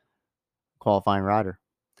Candenosa, qualifying rider.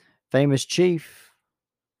 Famous Chief,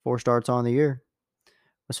 4 starts on the year.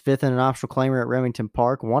 Was 5th in an optional claimer at Remington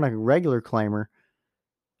Park, won a regular claimer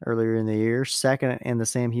earlier in the year, 2nd in the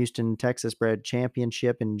Sam Houston Texas Bred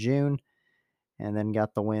Championship in June, and then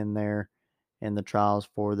got the win there in the trials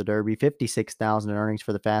for the Derby. $56,000 in earnings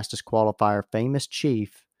for the fastest qualifier, Famous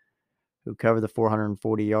Chief, who covered the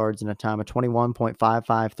 440 yards in a time of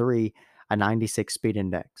 21.553, a 96 speed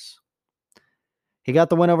index. He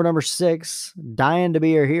got the win over number 6, Dying to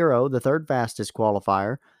Be a Hero, the 3rd fastest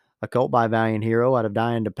qualifier, a colt by Valiant Hero out of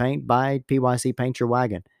Dying to Paint by PYC Paint Your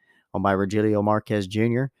Wagon, owned by Rogelio Marquez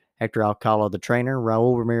Jr., Hector Alcala, the trainer,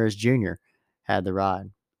 Raul Ramirez Jr. had the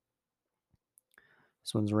ride.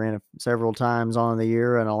 This one's ran several times on the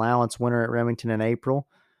year, an allowance winner at Remington in April.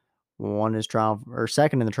 Won his trial, or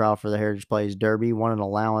 2nd in the trial for the Heritage Plays Derby. Won an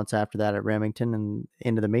allowance after that at Remington and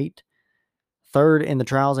into the meet. 3rd in the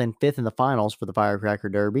trials and 5th in the finals for the Firecracker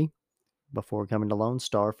Derby before coming to Lone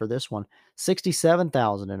Star for this one.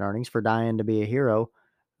 $67,000 in earnings for Dying to Be a Hero,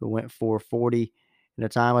 who went 440 in a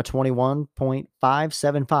time of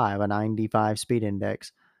 21.575, a 95 speed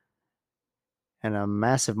index. And a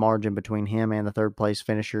massive margin between him and the 3rd place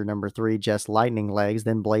finisher, number 3, Just Lightning Legs,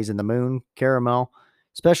 then Blazing the Moon, Caramel,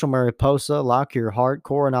 Special Mariposa, Lock Your Heart,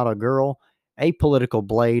 Coronado Girl, Apolitical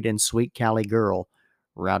Blade, and Sweet Cali Girl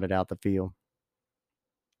rounded out the field.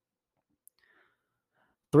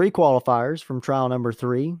 3 qualifiers from trial number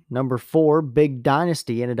 3. Number 4, Big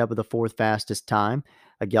Dynasty, ended up with the 4th fastest time.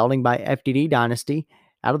 A gelding by FDD Dynasty,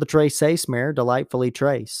 out of the Trace Ace mare, Delightfully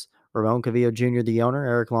Trace. Ramon Cavillo Jr., the owner,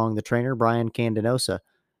 Eric Long, the trainer, Brian Candenosa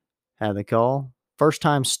had the call. First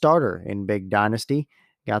time starter in Big Dynasty.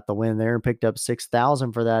 Got the win there and picked up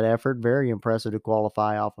 $6,000 for that effort. Very impressive to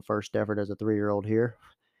qualify off a first effort as a 3-year-old here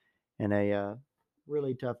in a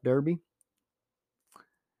really tough derby.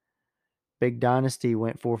 Big Dynasty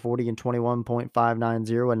went 440 and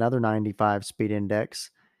 21.590, another 95 speed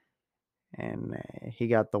index. And he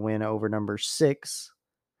got the win over number 6,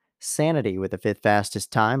 Sanity, with the 5th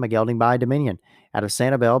fastest time, a gelding by Dominion, out of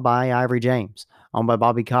Sanibel by Ivory James, owned by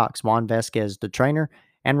Bobby Cox, Juan Vasquez, the trainer,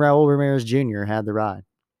 and Raul Ramirez Jr. had the ride.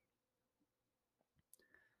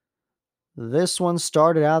 This one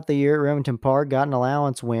started out the year at Remington Park, got an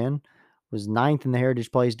allowance win, was 9th in the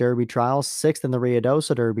Heritage Place Derby Trials, 6th in the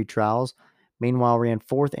Ruidoso Derby Trials. Meanwhile, ran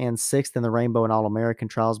 4th and 6th in the Rainbow and All-American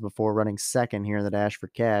Trials before running 2nd here in the Dash for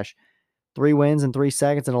Cash. 3 wins in 3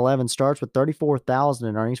 seconds and 11 starts with $34,000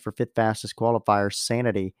 in earnings for fifth fastest qualifier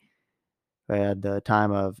Sanity. Who had a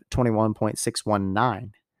time of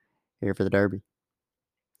 21.619 here for the Derby.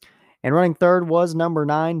 And running third was number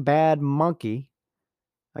 9, Bad Monkey.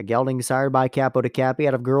 A gelding sired by Capo de Capi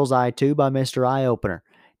out of Girl's Eye 2 by Mr. Eye Opener.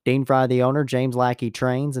 Dean Fry, the owner, James Lackey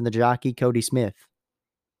trains, and the jockey, Cody Smith.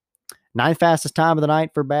 9th fastest time of the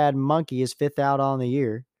night for Bad Monkey is 5th out on the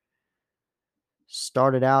year.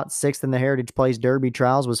 Started out 6th in the Heritage Place Derby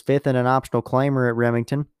Trials, was 5th in an optional claimer at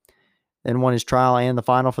Remington. Then won his trial and the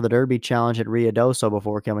final for the Derby Challenge at Ruidoso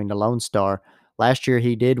before coming to Lone Star. Last year,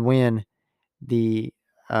 he did win the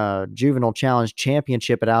Juvenile Challenge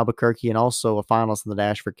Championship at Albuquerque and also a finalist in the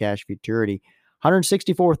Dash for Cash Futurity.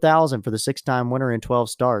 $164,000 for the 6-time winner in 12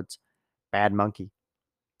 starts. Bad Monkey.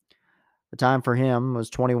 The time for him was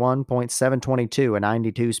 21.722, a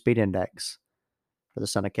 92 speed index for the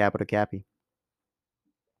son of Capo de Capi.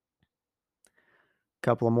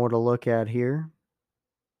 Couple of more to look at here.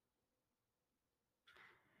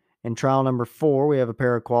 In trial number 4, we have a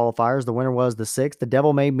pair of qualifiers. The winner was the 6th. The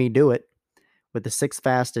Devil Made Me Do It with the 6th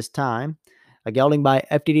fastest time. A gelding by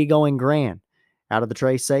FTD Going Grand. Out of the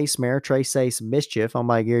Trace Ace mare, Trace Ace Mischief, owned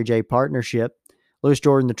by Gary J. Partnership. Lewis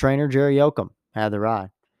Jordan, the trainer, Jerry Yoakum had the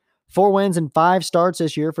ride. 4 wins and 5 starts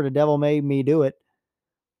this year for the Devil Made Me Do It.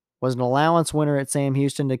 Was an allowance winner at Sam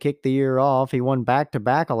Houston to kick the year off. He won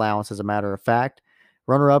back-to-back allowance, as a matter of fact.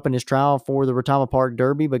 Runner-up in his trial for the Retama Park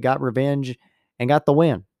Derby, but got revenge and got the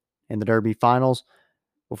win in the Derby Finals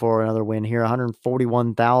before another win here.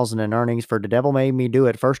 $141,000 in earnings for The Devil Made Me Do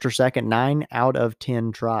It. First or second, 9 out of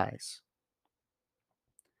 10 tries.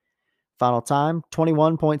 Final time,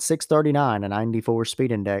 21.639, a 94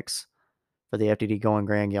 speed index for the FTD Going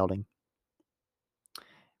Grand gelding.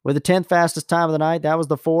 With the 10th fastest time of the night, that was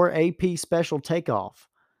the 4 AP Special Takeoff.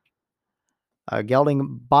 A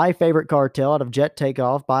gelding by Favorite Cartel out of Jet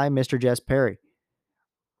Takeoff by Mr. Jess Perry.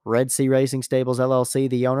 Red Sea Racing Stables LLC,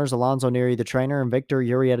 the owners, Alonzo Neary, the trainer, and Victor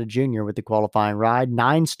Urieta Jr. with the qualifying ride.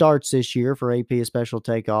 9 starts this year for AP Special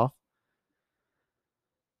Takeoff.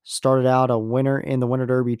 Started out a winner in the Winter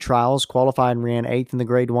Derby Trials, qualified and ran 8th in the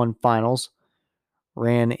Grade 1 Finals.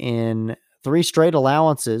 Ran in 3 straight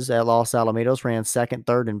allowances at Los Alamitos, ran 2nd,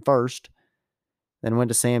 3rd, and 1st. Then went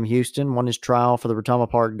to Sam Houston, won his trial for the Retama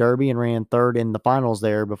Park Derby, and ran 3rd in the finals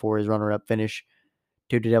there before his runner-up finish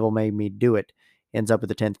to The Devil Made Me Do It. Ends up with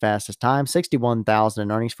the 10th fastest time, $61,000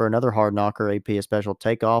 in earnings for another hard knocker, AP A Special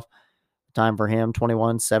Takeoff. Time for him,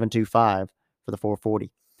 21.725 for the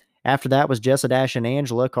 440. After that was Jessa Dash and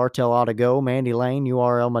Angela, Cartel Oughta Go, Mandy Lane,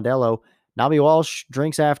 URL Modelo, Nobby Walsh,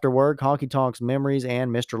 Drinks After Work, Honky Tonks Memories,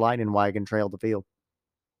 and Mr. Lightning Wagon trailed the field.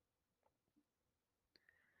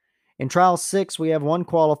 In Trial 6, we have one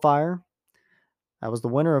qualifier. That was the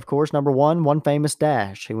winner, of course, number 1, One Famous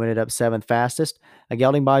Dash. He ended up 7th fastest. A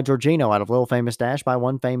gelding by Giorgino out of Little Famous Dash by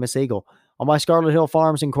One Famous Eagle. On by Scarlet Hill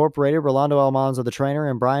Farms Incorporated, Rolando Almanza, the trainer,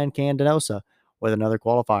 and Brian Candenosa with another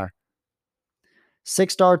qualifier.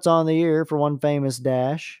 6 starts on the year for One Famous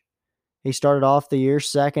Dash. He started off the year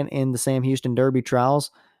 2nd in the Sam Houston Derby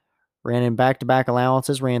Trials. Ran in back-to-back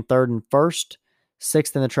allowances, ran 3rd and 1st.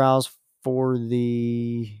 6th in the trials for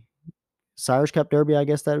the Cyrus Cup Derby, I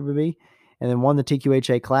guess that would be. And then won the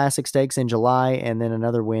TQHA Classic Stakes in July, and then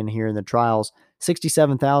another win here in the trials.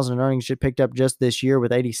 $67,000 in earnings picked up just this year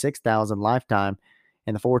with $86,000 lifetime.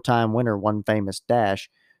 And the 4-time winner, One Famous Dash,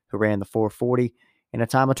 who ran the 440 in a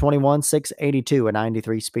time of 21.682, a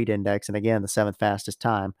 93 speed index, and again, the 7th fastest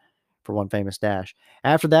time for One Famous Dash.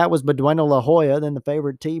 After that was Bedueno La Jolla, then the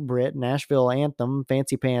favorite T-Brit, Nashville Anthem,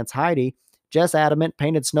 Fancy Pants Heidi, Jess Adamant,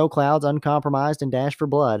 Painted Snow Clouds, Uncompromised, and Dash for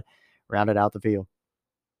Blood rounded out the field.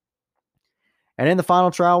 And in the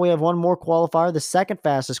final trial, we have one more qualifier, the 2nd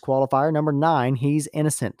fastest qualifier, number 9, He's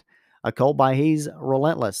Innocent. A colt by He's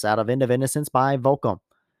Relentless out of End of Innocence by Volcom.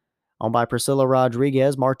 Owned by Priscilla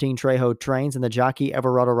Rodriguez, Martin Trejo trains, and the jockey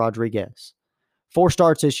Everardo Rodriguez. 4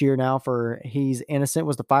 starts this year now for He's Innocent.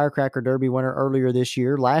 Was the Firecracker Derby winner earlier this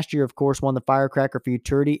year. Last year, of course, won the Firecracker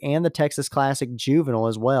Futurity and the Texas Classic Juvenile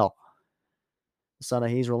as well. The son of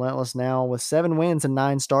He's Relentless now with 7 wins and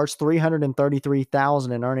 9 starts,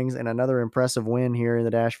 $333,000 in earnings, and another impressive win here in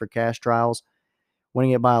the Dash for Cash trials,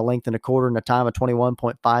 winning it by a length and a quarter in a time of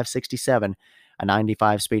 21.567, a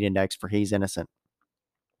 95 speed index for He's Innocent.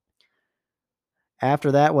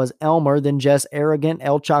 After that was Elmer, then Jess Arrogant,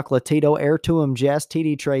 El Chocolatito, Air to Him Jess,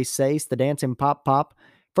 TD Trace Sace, The Dancing Pop Pop,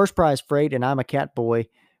 First Prize Freight, and I'm a Cat Boy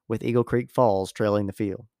with Eagle Creek Falls trailing the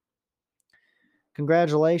field.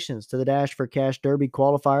 Congratulations to the Dash for Cash Derby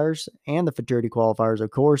qualifiers and the Futurity qualifiers,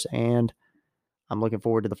 of course, and I'm looking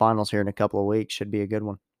forward to the finals here in a couple of weeks. Should be a good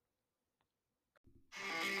one.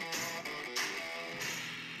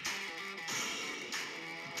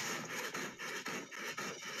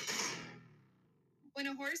 When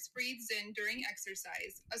a horse breathes in during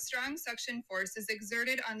exercise, a strong suction force is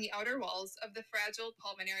exerted on the outer walls of the fragile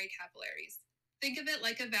pulmonary capillaries. Think of it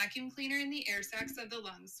like a vacuum cleaner in the air sacs of the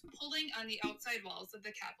lungs, pulling on the outside walls of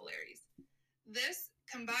the capillaries. This,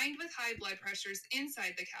 combined with high blood pressures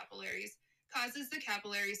inside the capillaries, causes the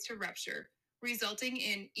capillaries to rupture, resulting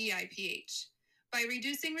in EIPH. By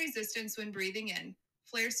reducing resistance when breathing in,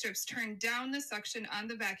 flare strips turn down the suction on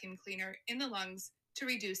the vacuum cleaner in the lungs to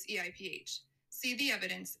reduce EIPH. See the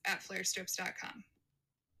evidence at flarestrips.com.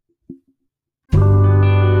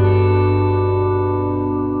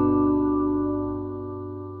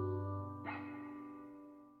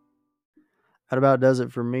 That about does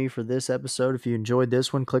it for me for this episode. If you enjoyed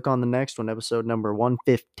this one, click on the next one, episode number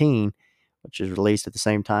 115, which is released at the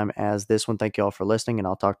same time as this one. Thank you all for listening, and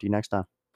I'll talk to you next time.